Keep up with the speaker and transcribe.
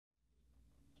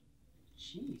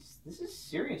Jeez, this is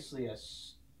seriously a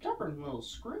stubborn little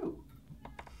screw.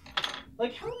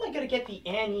 Like, how am I gonna get the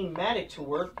animatic to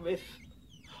work with...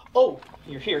 Oh,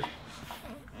 you're here.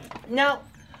 Now,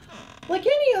 like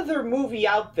any other movie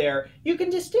out there, you can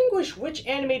distinguish which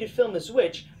animated film is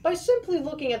which by simply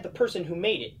looking at the person who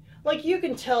made it. Like, you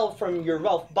can tell from your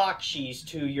Ralph Bakshi's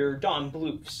to your Don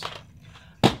Bluths.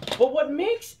 But what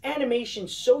makes animation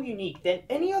so unique than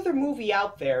any other movie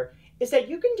out there is that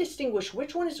you can distinguish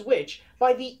which one is which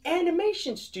by the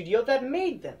animation studio that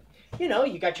made them. You know,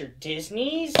 you got your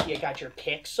Disneys, you got your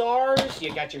Pixars,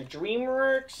 you got your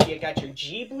DreamWorks, you got your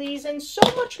Ghiblis, and so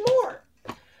much more.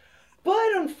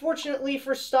 But unfortunately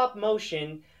for stop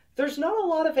motion, there's not a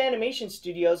lot of animation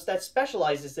studios that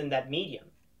specializes in that medium.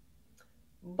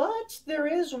 But there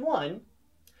is one.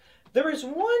 There is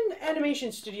one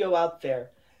animation studio out there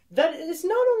that is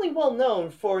not only well known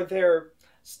for their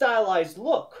stylized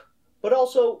look, but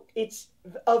also it's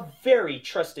a very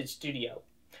trusted studio,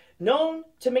 known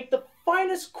to make the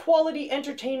finest quality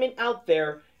entertainment out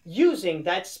there using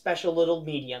that special little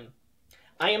medium.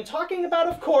 I am talking about,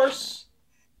 of course,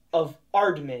 of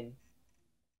Aardman.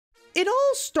 It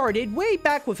all started way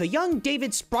back with a young David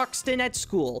Sproxton at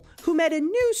school, who met a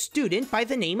new student by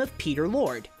the name of Peter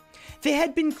Lord. They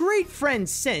had been great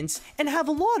friends since, and have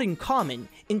a lot in common,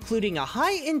 including a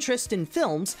high interest in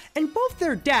films, and both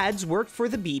their dads worked for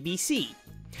the BBC.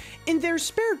 In their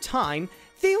spare time,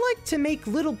 they liked to make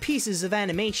little pieces of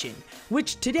animation,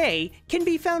 which today can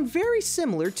be found very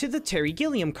similar to the Terry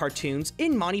Gilliam cartoons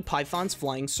in Monty Python's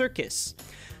Flying Circus.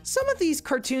 Some of these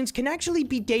cartoons can actually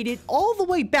be dated all the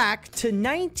way back to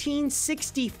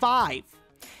 1965.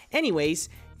 Anyways,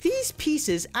 these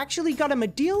pieces actually got him a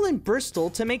deal in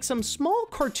Bristol to make some small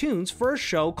cartoons for a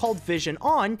show called Vision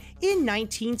On in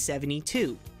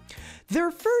 1972.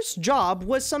 Their first job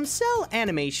was some cell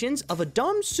animations of a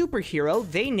dumb superhero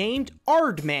they named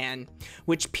Aardman,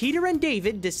 which Peter and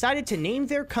David decided to name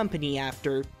their company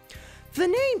after. The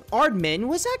name Aardman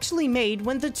was actually made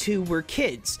when the two were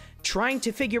kids, trying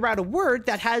to figure out a word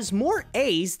that has more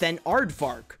A's than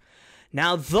aardvark.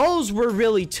 Now those were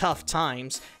really tough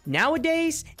times.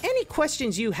 Nowadays, any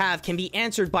questions you have can be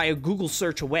answered by a Google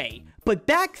search away. But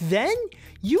back then,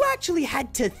 you actually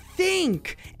had to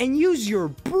think and use your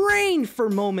brain for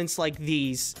moments like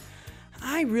these.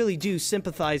 I really do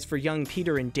sympathize for young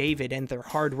Peter and David and their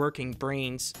hard-working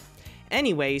brains.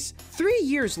 Anyways, 3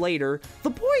 years later, the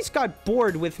boys got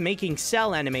bored with making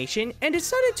cell animation and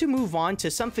decided to move on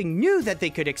to something new that they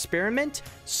could experiment: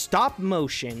 stop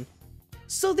motion.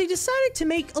 So they decided to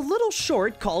make a little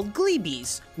short called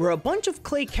Gleebies, where a bunch of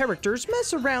clay characters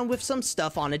mess around with some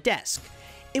stuff on a desk.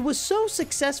 It was so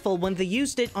successful when they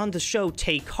used it on the show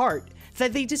Take Heart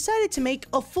that they decided to make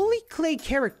a fully clay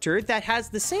character that has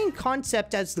the same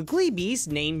concept as the Gleebies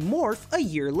named Morph a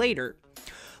year later.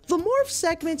 The Morph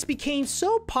segments became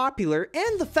so popular,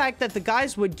 and the fact that the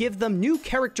guys would give them new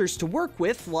characters to work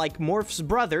with, like Morph's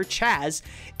brother, Chaz,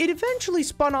 it eventually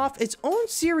spun off its own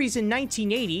series in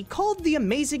 1980 called The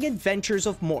Amazing Adventures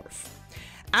of Morph.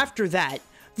 After that,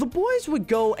 the boys would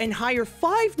go and hire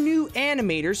 5 new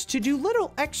animators to do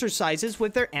little exercises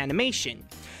with their animation.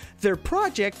 Their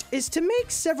project is to make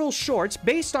several shorts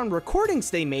based on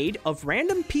recordings they made of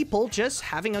random people just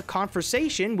having a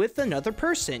conversation with another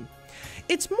person.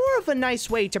 It's more of a nice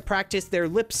way to practice their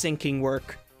lip-syncing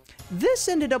work. This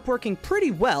ended up working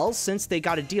pretty well since they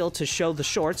got a deal to show the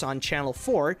shorts on Channel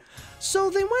 4, so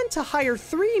they went to hire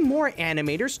 3 more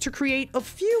animators to create a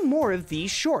few more of these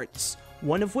shorts,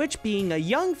 one of which being a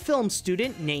young film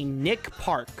student named Nick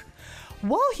Park.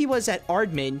 While he was at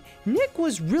Aardman, Nick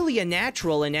was really a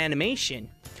natural in animation.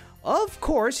 Of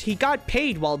course, he got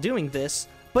paid while doing this,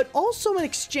 but also in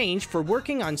exchange for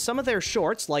working on some of their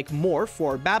shorts like Morph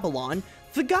or Babylon,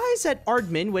 the guys at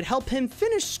Aardman would help him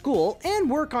finish school and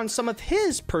work on some of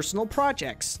his personal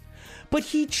projects. But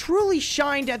he truly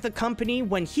shined at the company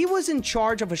when he was in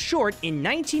charge of a short in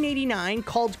 1989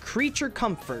 called Creature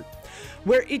Comfort,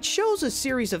 where it shows a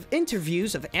series of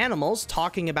interviews of animals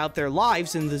talking about their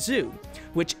lives in the zoo,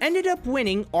 which ended up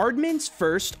winning Aardman's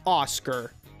first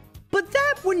Oscar. But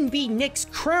that wouldn't be Nick's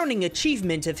crowning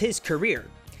achievement of his career.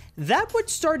 That would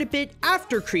start a bit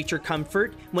after Creature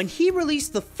Comfort, when he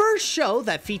released the first show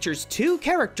that features 2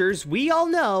 characters we all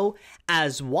know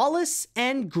as Wallace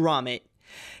and Gromit.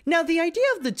 Now, the idea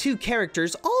of the 2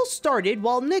 characters all started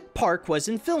while Nick Park was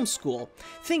in film school,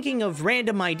 thinking of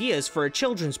random ideas for a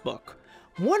children's book,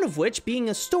 one of which being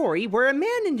a story where a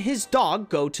man and his dog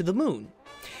go to the moon.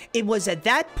 It was at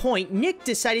that point Nick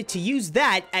decided to use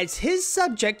that as his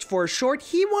subject for a short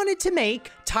he wanted to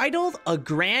make titled A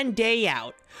Grand Day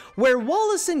Out, where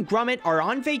Wallace and Gromit are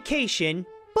on vacation,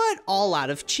 but all out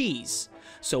of cheese.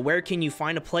 So where can you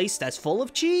find a place that's full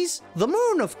of cheese? The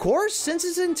moon, of course, since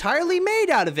it's entirely made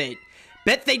out of it.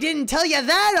 Bet they didn't tell you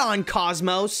that on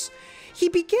Cosmos! He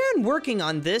began working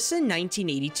on this in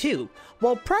 1982,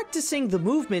 while practicing the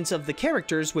movements of the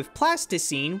characters with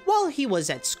plasticine while he was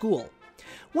at school.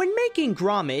 When making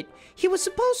Gromit, he was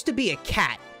supposed to be a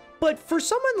cat, but for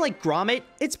someone like Gromit,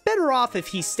 it's better off if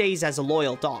he stays as a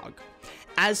loyal dog.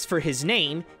 As for his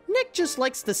name, Nick just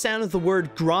likes the sound of the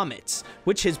word grommets,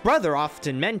 which his brother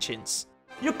often mentions.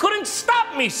 You couldn't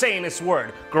stop me saying this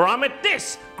word. Grommet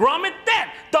this, grommet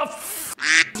that. The f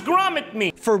is grommet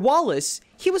me? For Wallace,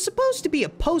 he was supposed to be a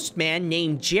postman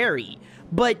named Jerry,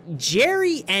 but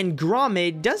Jerry and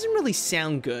Gromit doesn't really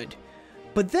sound good.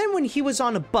 But then when he was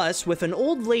on a bus with an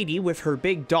old lady with her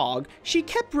big dog, she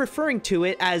kept referring to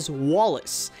it as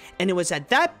Wallace, and it was at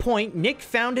that point Nick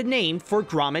found a name for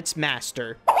Gromit's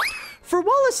master. For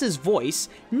Wallace's voice,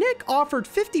 Nick offered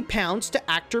 £50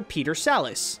 to actor Peter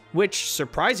Sallis, which,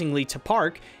 surprisingly to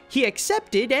Park, he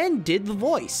accepted and did the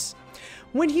voice.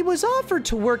 When he was offered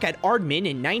to work at Aardman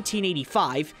in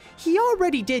 1985, he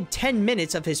already did 10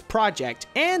 minutes of his project,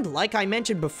 and like I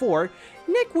mentioned before,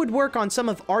 Nick would work on some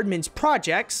of Aardman's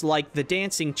projects, like the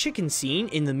dancing chicken scene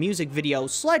in the music video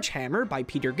Sledgehammer by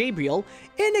Peter Gabriel,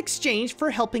 in exchange for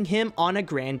helping him on A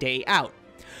Grand Day Out.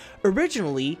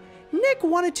 Originally, Nick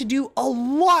wanted to do a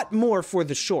lot more for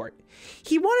the short.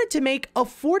 He wanted to make a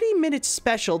 40-minute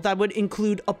special that would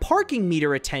include a parking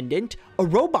meter attendant, a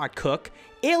robot cook,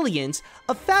 aliens,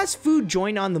 a fast food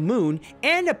joint on the moon,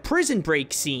 and a prison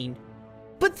break scene.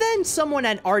 But then someone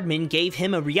at Aardman gave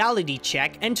him a reality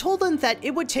check and told him that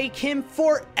it would take him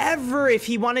forever if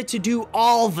he wanted to do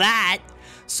all that.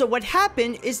 So what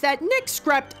happened is that Nick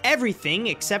scrapped everything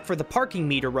except for the parking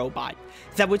meter robot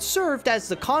that would serve as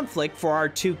the conflict for our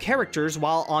two characters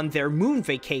while on their moon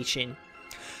vacation.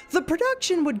 The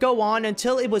production would go on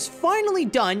until it was finally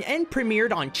done and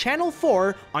premiered on Channel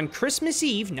 4 on Christmas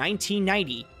Eve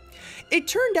 1990. It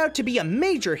turned out to be a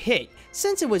major hit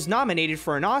since it was nominated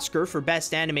for an Oscar for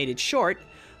Best Animated Short,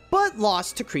 but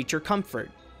lost to Creature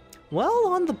Comfort. Well,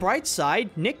 on the bright side,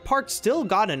 Nick Park still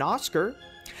got an Oscar.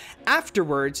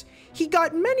 Afterwards, he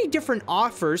got many different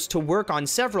offers to work on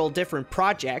several different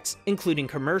projects, including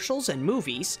commercials and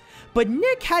movies, but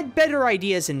Nick had better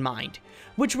ideas in mind,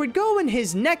 which would go in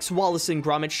his next Wallace and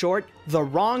Gromit short, The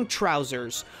Wrong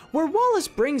Trousers, where Wallace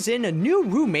brings in a new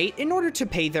roommate in order to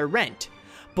pay their rent.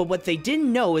 But what they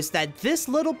didn't know is that this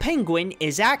little penguin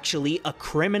is actually a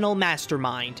criminal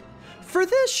mastermind. For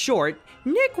this short,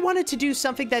 Nick wanted to do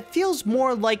something that feels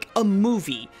more like a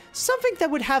movie, something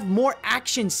that would have more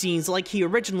action scenes like he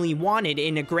originally wanted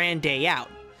in A Grand Day Out.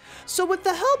 So with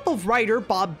the help of writer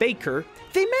Bob Baker,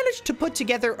 they managed to put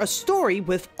together a story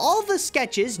with all the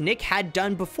sketches Nick had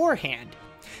done beforehand.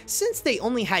 Since they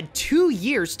only had 2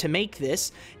 years to make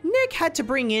this, Nick had to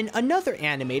bring in another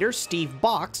animator, Steve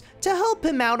Box, to help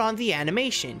him out on the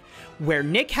animation, where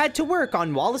Nick had to work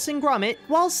on Wallace and Gromit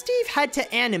while Steve had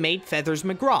to animate Feathers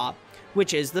McGraw,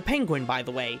 which is the penguin, by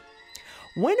the way.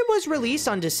 When it was released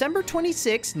on December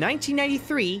 26,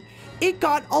 1993, it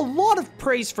got a lot of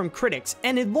praise from critics,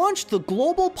 and it launched the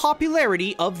global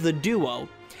popularity of the duo.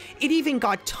 It even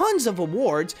got tons of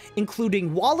awards,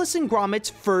 including Wallace and Gromit's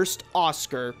first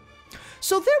Oscar.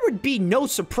 So there would be no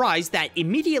surprise that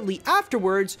immediately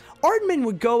afterwards, Aardman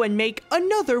would go and make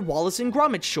another Wallace and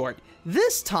Gromit short,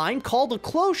 this time called A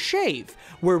Close Shave,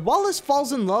 where Wallace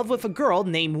falls in love with a girl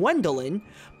named Wendelin,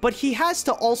 but he has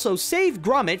to also save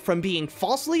Gromit from being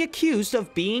falsely accused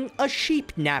of being a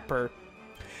sheep napper.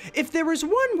 If there was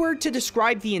one word to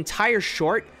describe the entire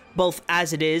short, both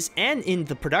as it is and in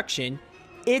the production,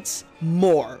 it's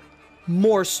more.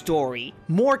 More story,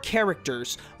 more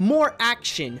characters, more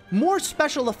action, more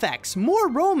special effects, more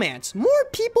romance, more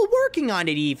people working on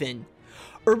it even.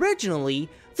 Originally,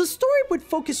 the story would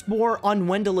focus more on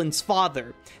Wendelin's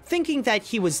father, thinking that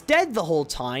he was dead the whole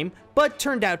time, but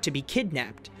turned out to be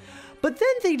kidnapped. But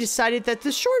then they decided that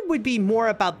the short would be more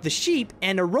about the sheep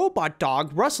and a robot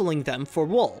dog rustling them for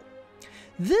wool.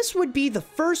 This would be the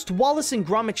first Wallace and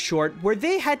Gromit short where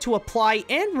they had to apply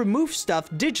and remove stuff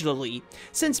digitally,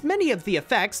 since many of the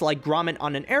effects, like Gromit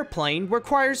on an airplane,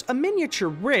 requires a miniature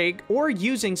rig or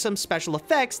using some special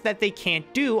effects that they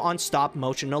can't do on stop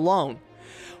motion alone.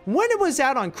 When it was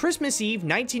out on Christmas Eve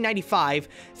 1995,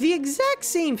 the exact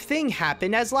same thing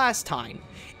happened as last time.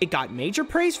 It got major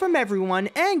praise from everyone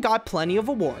and got plenty of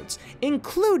awards,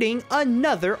 including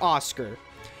another Oscar.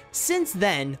 Since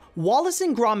then, Wallace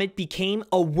and Gromit became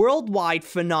a worldwide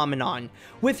phenomenon,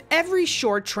 with every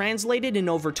short translated in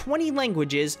over 20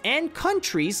 languages and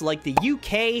countries like the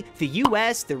UK, the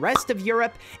US, the rest of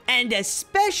Europe, and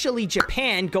especially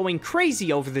Japan going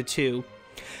crazy over the two.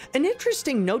 An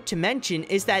interesting note to mention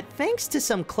is that thanks to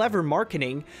some clever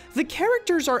marketing, the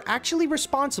characters are actually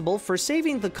responsible for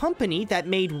saving the company that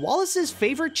made Wallace's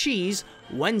favorite cheese,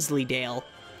 Wensleydale.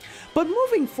 But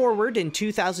moving forward in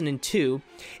 2002,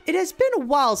 it has been a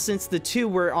while since the two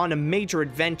were on a major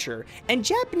adventure, and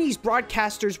Japanese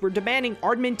broadcasters were demanding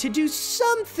Aardman to do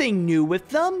something new with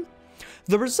them.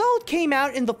 The result came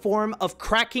out in the form of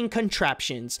Cracking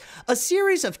Contraptions, a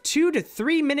series of 2 to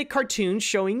 3 minute cartoons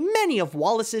showing many of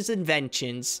Wallace's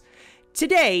inventions.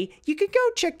 Today, you can go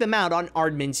check them out on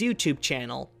Aardman's YouTube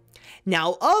channel.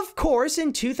 Now, of course,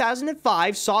 in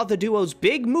 2005 saw the duo's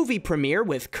big movie premiere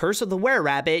with Curse of the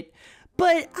Were-Rabbit,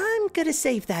 but I'm gonna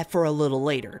save that for a little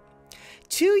later.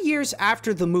 2 years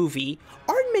after the movie,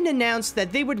 Aardman announced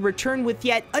that they would return with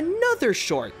yet another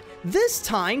short, this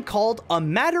time called A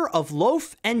Matter of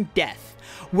Loaf and Death,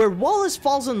 where Wallace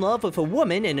falls in love with a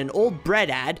woman in an old bread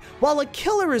ad while a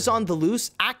killer is on the loose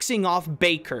axing off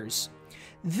bakers.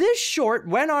 This short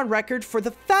went on record for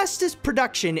the fastest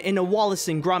production in a Wallace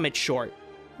and Gromit short,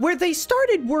 where they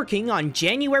started working on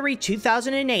January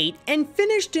 2008 and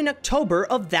finished in October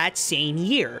of that same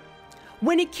year.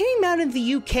 When it came out in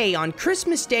the UK on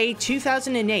Christmas Day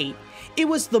 2008, it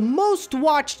was the most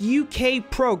watched UK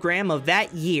program of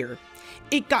that year.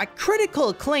 It got critical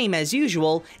acclaim as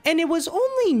usual, and it was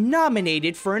only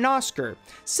nominated for an Oscar,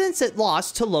 since it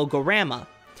lost to Logorama.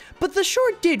 But the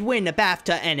short did win a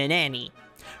BAFTA and an Annie.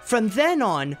 From then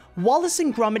on, Wallace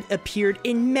and Gromit appeared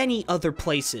in many other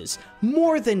places,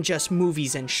 more than just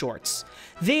movies and shorts.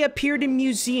 They appeared in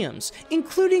museums,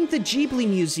 including the Ghibli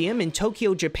Museum in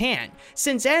Tokyo, Japan,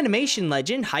 since animation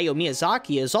legend Hayao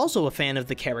Miyazaki is also a fan of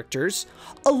the characters,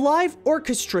 a live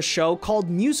orchestra show called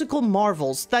Musical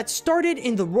Marvels that started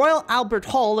in the Royal Albert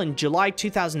Hall in July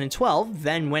 2012,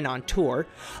 then went on tour,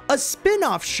 a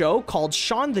spin-off show called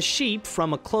Shaun the Sheep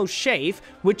from A Close Shave,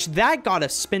 which that got a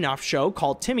spin-off show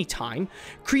called Timmy Time,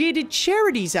 created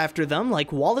charities after them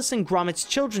like Wallace and Gromit's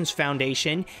Children's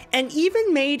Foundation, and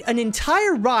even made an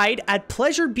entire ride at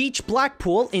Pleasure Beach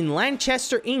Blackpool in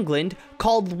Lancaster, England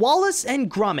called Wallace and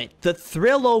Gromit, the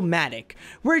Thrill-O-Matic,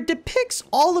 where it depicts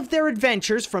all of their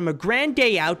adventures from a grand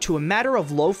day out to a matter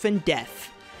of loaf and death.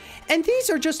 And these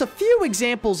are just a few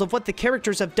examples of what the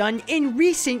characters have done in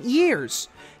recent years.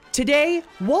 Today,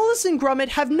 Wallace and Gromit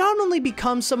have not only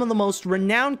become some of the most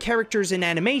renowned characters in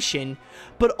animation,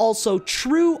 but also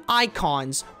true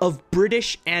icons of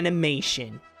British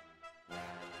animation.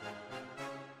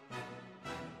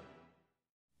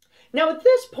 Now at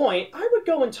this point, I would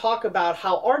go and talk about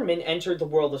how Aardman entered the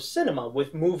world of cinema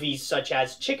with movies such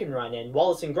as Chicken Run and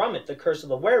Wallace and Gromit, The Curse of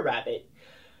the Were-Rabbit.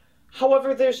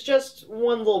 However, there's just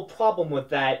one little problem with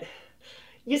that.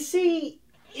 You see,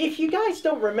 if you guys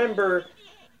don't remember,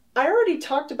 I already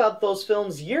talked about those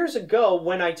films years ago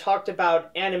when I talked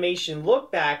about Animation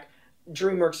Lookback,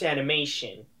 DreamWorks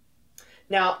Animation.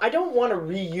 Now, I don't want to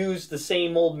reuse the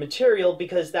same old material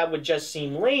because that would just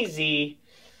seem lazy,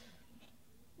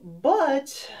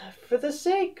 but for the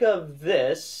sake of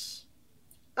this,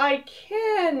 I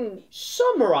can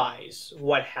summarize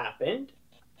what happened.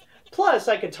 Plus,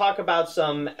 I could talk about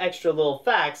some extra little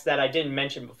facts that I didn't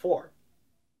mention before.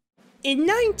 In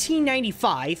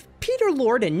 1995, Peter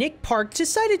Lord and Nick Park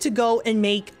decided to go and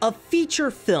make a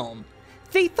feature film.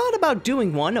 They thought about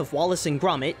doing one of Wallace and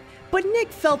Gromit, but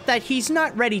Nick felt that he's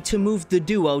not ready to move the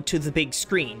duo to the big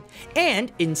screen,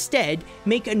 and instead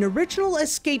make an original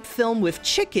escape film with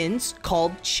chickens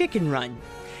called Chicken Run.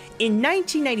 In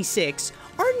 1996,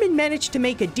 Aardman managed to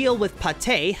make a deal with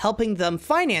Pathé, helping them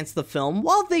finance the film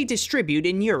while they distribute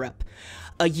in Europe.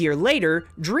 A year later,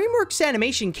 DreamWorks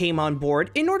Animation came on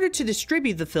board in order to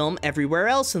distribute the film everywhere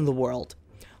else in the world.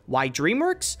 Why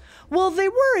DreamWorks? Well, they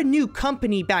were a new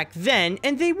company back then,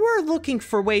 and they were looking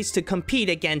for ways to compete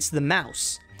against the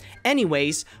mouse.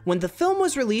 Anyways, when the film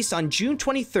was released on June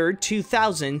 23,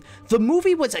 2000, the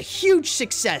movie was a huge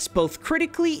success both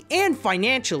critically and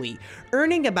financially,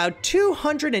 earning about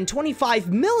 $225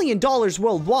 million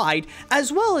worldwide,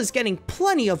 as well as getting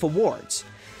plenty of awards.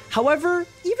 However,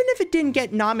 even if it didn't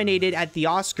get nominated at the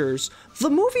Oscars, the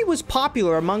movie was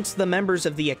popular amongst the members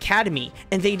of the Academy,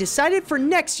 and they decided for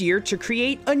next year to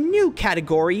create a new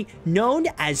category known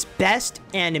as Best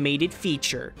Animated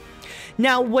Feature.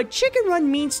 Now, what Chicken Run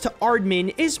means to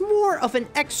Aardman is more of an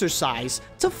exercise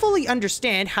to fully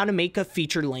understand how to make a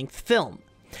feature-length film.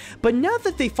 But now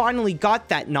that they finally got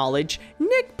that knowledge,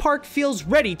 Nick Park feels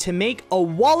ready to make a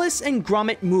Wallace and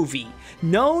Gromit movie,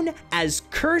 known as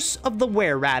Curse of the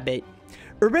Were-Rabbit.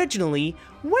 Originally,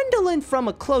 Gwendolyn from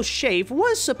A Close Shave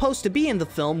was supposed to be in the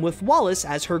film with Wallace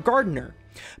as her gardener.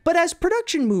 But as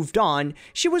production moved on,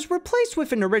 she was replaced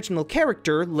with an original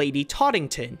character, Lady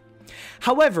Toddington.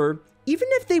 However, even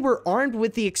if they were armed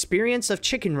with the experience of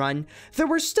Chicken Run, there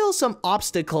were still some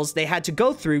obstacles they had to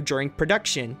go through during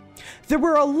production. There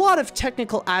were a lot of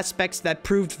technical aspects that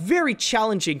proved very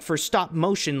challenging for stop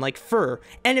motion like fur,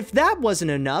 and if that wasn't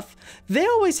enough, they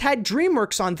always had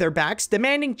DreamWorks on their backs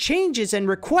demanding changes and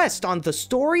requests on the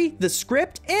story, the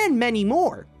script, and many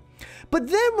more. But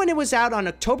then when it was out on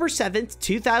October 7th,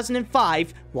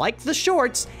 2005, like the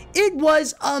shorts, it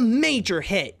was a major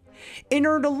hit. It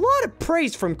earned a lot of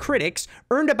praise from critics,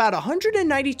 earned about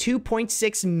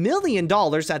 $192.6 million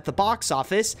at the box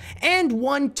office, and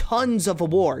won tons of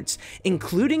awards,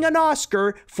 including an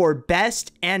Oscar for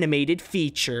Best Animated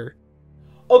Feature.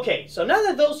 Okay, so now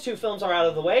that those two films are out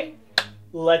of the way,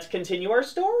 let's continue our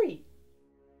story.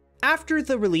 After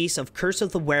the release of Curse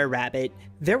of the Were-Rabbit,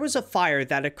 there was a fire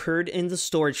that occurred in the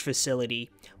storage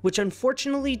facility, which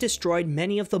unfortunately destroyed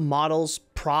many of the models,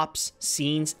 props,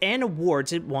 scenes, and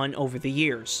awards it won over the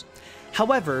years.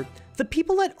 However, the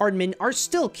people at Aardman are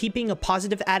still keeping a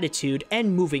positive attitude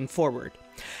and moving forward.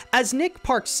 As Nick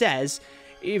Park says,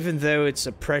 "Even though it's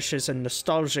a precious and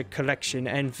nostalgic collection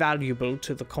and valuable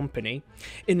to the company,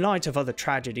 in light of other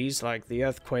tragedies like the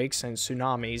earthquakes and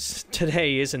tsunamis,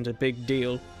 today isn't a big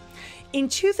deal." In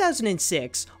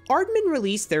 2006, Aardman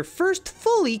released their first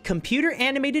fully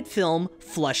computer-animated film,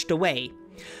 Flushed Away.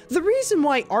 The reason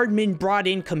why Aardman brought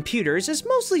in computers is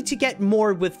mostly to get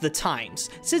more with the times,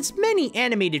 since many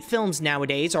animated films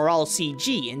nowadays are all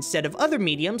CG instead of other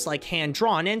mediums like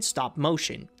hand-drawn and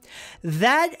stop-motion.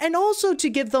 That, and also to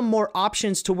give them more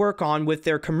options to work on with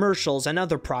their commercials and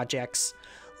other projects.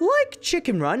 Like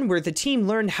Chicken Run, where the team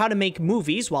learned how to make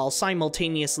movies while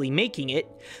simultaneously making it,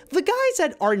 the guys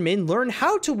at Aardman learned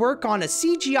how to work on a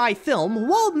CGI film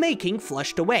while making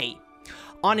Flushed Away.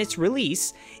 On its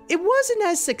release, it wasn't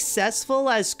as successful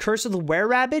as Curse of the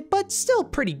Were-Rabbit, but still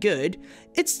pretty good.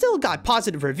 It still got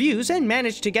positive reviews and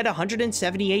managed to get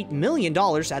 $178 million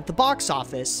at the box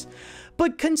office.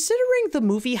 But considering the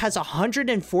movie has a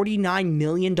 $149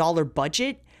 million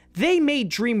budget, they made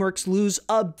DreamWorks lose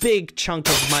a big chunk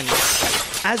of money.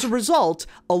 As a result,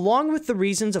 along with the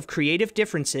reasons of creative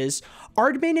differences,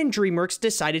 Aardman and DreamWorks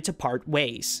decided to part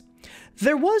ways.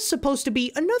 There was supposed to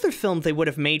be another film they would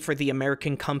have made for the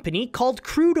American company called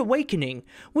Crude Awakening,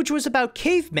 which was about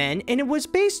cavemen, and it was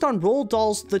based on Roald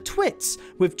Dahl's The Twits,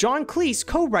 with John Cleese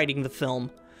co-writing the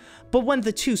film. But when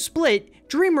the two split,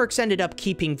 DreamWorks ended up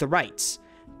keeping the rights.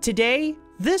 Today,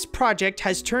 this project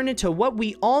has turned into what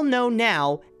we all know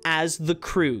now as The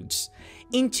Croods.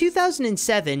 In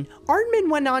 2007, Aardman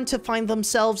went on to find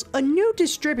themselves a new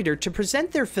distributor to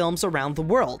present their films around the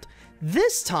world.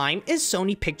 This time is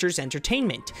Sony Pictures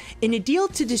Entertainment, in a deal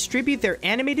to distribute their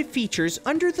animated features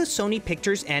under the Sony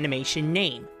Pictures Animation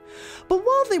name. But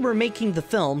while they were making the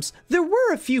films, there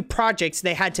were a few projects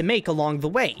they had to make along the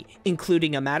way,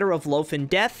 including A Matter of Loaf and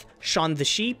Death, Shaun the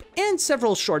Sheep, and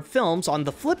several short films on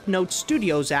the Flipnote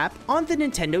Studios app on the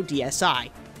Nintendo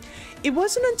DSi. It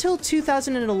wasn't until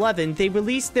 2011 they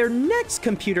released their next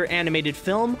computer-animated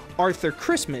film, Arthur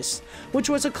Christmas, which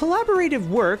was a collaborative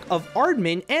work of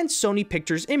Aardman and Sony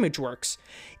Pictures Imageworks.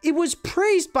 It was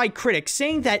praised by critics,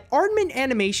 saying that Aardman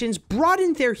Animations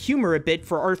broadened their humor a bit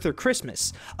for Arthur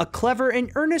Christmas, a clever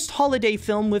and earnest holiday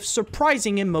film with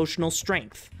surprising emotional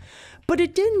strength. But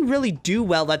it didn't really do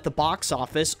well at the box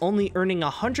office, only earning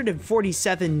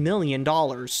 $147 million.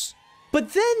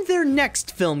 But then their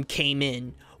next film came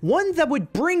in, one that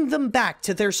would bring them back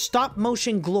to their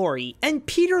stop-motion glory, and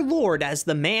Peter Lord as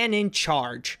the man in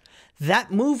charge.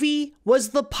 That movie was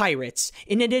The Pirates,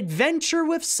 in an adventure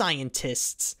with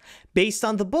scientists, based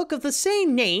on the book of the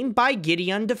same name by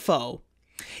Gideon Defoe.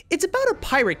 It's about a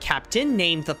pirate captain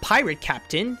named the Pirate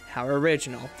Captain, how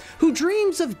original, who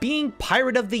dreams of being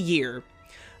Pirate of the Year.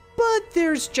 But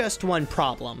there's just one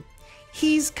problem.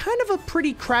 He's kind of a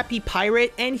pretty crappy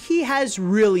pirate, and he has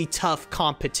really tough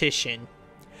competition.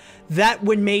 That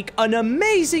would make an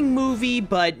amazing movie,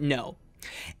 but no.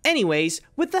 Anyways,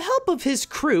 with the help of his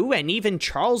crew and even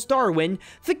Charles Darwin,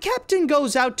 the captain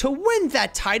goes out to win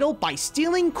that title by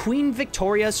stealing Queen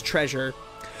Victoria's treasure.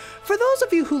 For those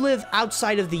of you who live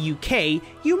outside of the UK,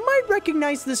 you might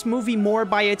recognize this movie more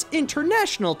by its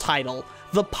international title,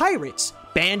 The Pirates,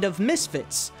 Band of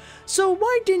Misfits. So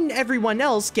why didn't everyone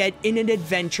else get In an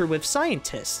Adventure with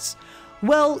Scientists?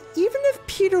 Well, even if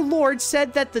Peter Lord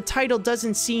said that the title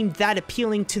doesn't seem that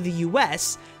appealing to the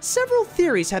US, several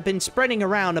theories have been spreading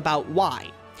around about why,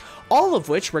 all of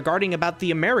which regarding about the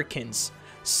Americans.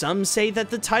 Some say that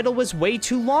the title was way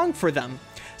too long for them.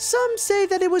 Some say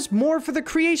that it was more for the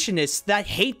creationists that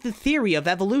hate the theory of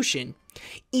evolution.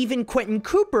 Even Quentin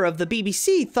Cooper of the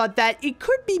BBC thought that it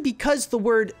could be because the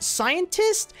word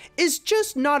scientist is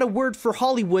just not a word for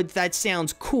Hollywood that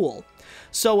sounds cool.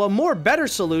 So a more better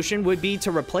solution would be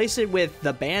to replace it with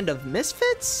the Band of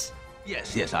Misfits?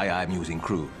 Yes, I'm using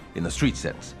crew in the street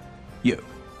sense. You.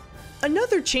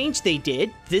 Another change they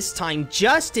did, this time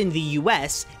just in the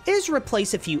US, is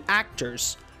replace a few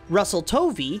actors. Russell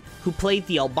Tovey, who played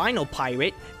the albino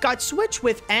pirate, got switched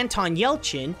with Anton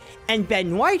Yelchin, and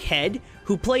Ben Whitehead,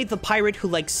 who played the pirate who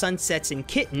likes sunsets and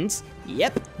kittens,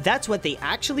 yep, that's what they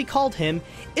actually called him,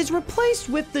 is replaced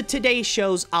with the Today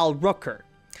Show's Al Rooker.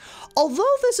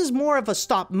 Although this is more of a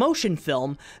stop-motion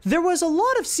film, there was a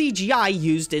lot of CGI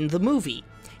used in the movie,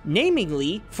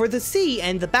 namely for the sea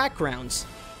and the backgrounds.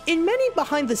 In many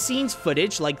behind-the-scenes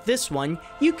footage like this one,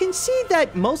 you can see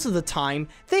that most of the time,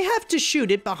 they have to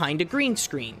shoot it behind a green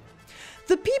screen.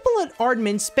 The people at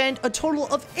Aardman spent a total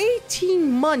of 18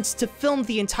 months to film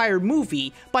the entire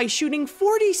movie by shooting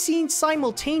 40 scenes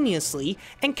simultaneously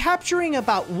and capturing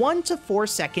about 1 to 4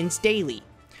 seconds daily.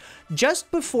 Just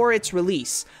before its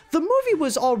release, the movie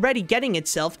was already getting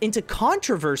itself into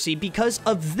controversy because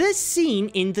of this scene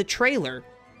in the trailer.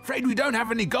 Afraid we don't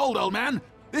have any gold, old man.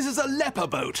 This is a leper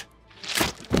boat.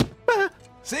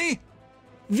 See?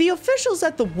 The officials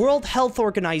at the World Health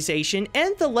Organization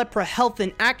and the Lepra Health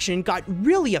in Action got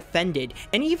really offended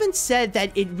and even said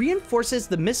that it reinforces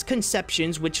the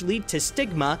misconceptions which lead to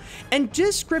stigma and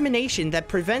discrimination that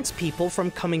prevents people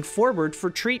from coming forward for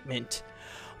treatment.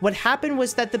 What happened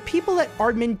was that the people at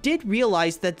Aardman did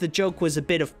realize that the joke was a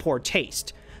bit of poor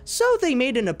taste, so they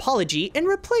made an apology and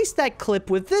replaced that clip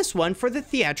with this one for the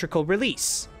theatrical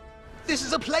release. This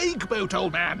is a plague boat,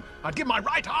 old man. I'd give my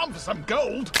right arm for some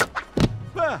gold.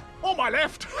 Or my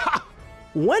left.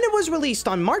 When it was released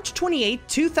on March 28,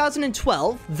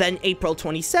 2012, then April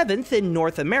 27th in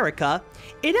North America,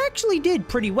 it actually did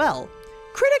pretty well.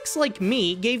 Critics like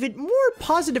me gave it more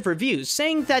positive reviews,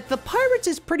 saying that The Pirates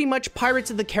is pretty much Pirates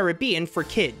of the Caribbean for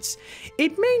kids.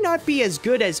 It may not be as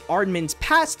good as Aardman's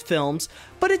past films,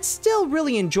 but it's still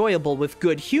really enjoyable with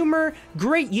good humor,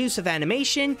 great use of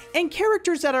animation, and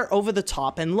characters that are over the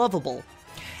top and lovable.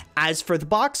 As for the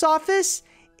box office,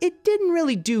 it didn't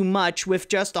really do much with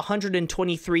just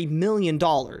 $123 million.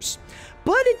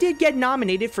 But it did get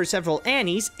nominated for several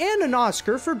Annies and an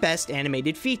Oscar for Best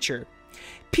Animated Feature.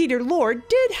 Peter Lord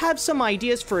did have some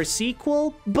ideas for a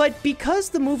sequel, but because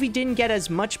the movie didn't get as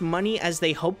much money as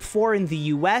they hoped for in the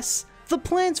US, the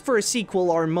plans for a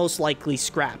sequel are most likely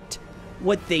scrapped.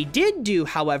 What they did do,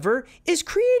 however, is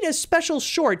create a special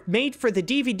short made for the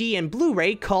DVD and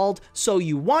Blu-ray called So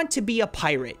You Want to Be a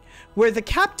Pirate, where the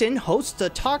captain hosts a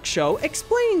talk show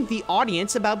explaining the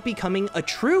audience about becoming a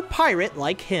true pirate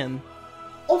like him.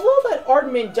 Although that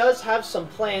Aardman does have some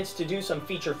plans to do some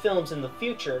feature films in the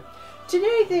future,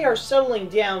 today they are settling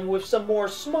down with some more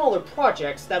smaller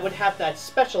projects that would have that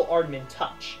special Aardman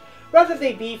touch, whether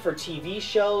they be for TV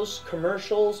shows,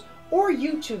 commercials, or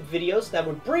YouTube videos that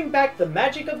would bring back the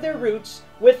magic of their roots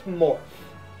with Morph.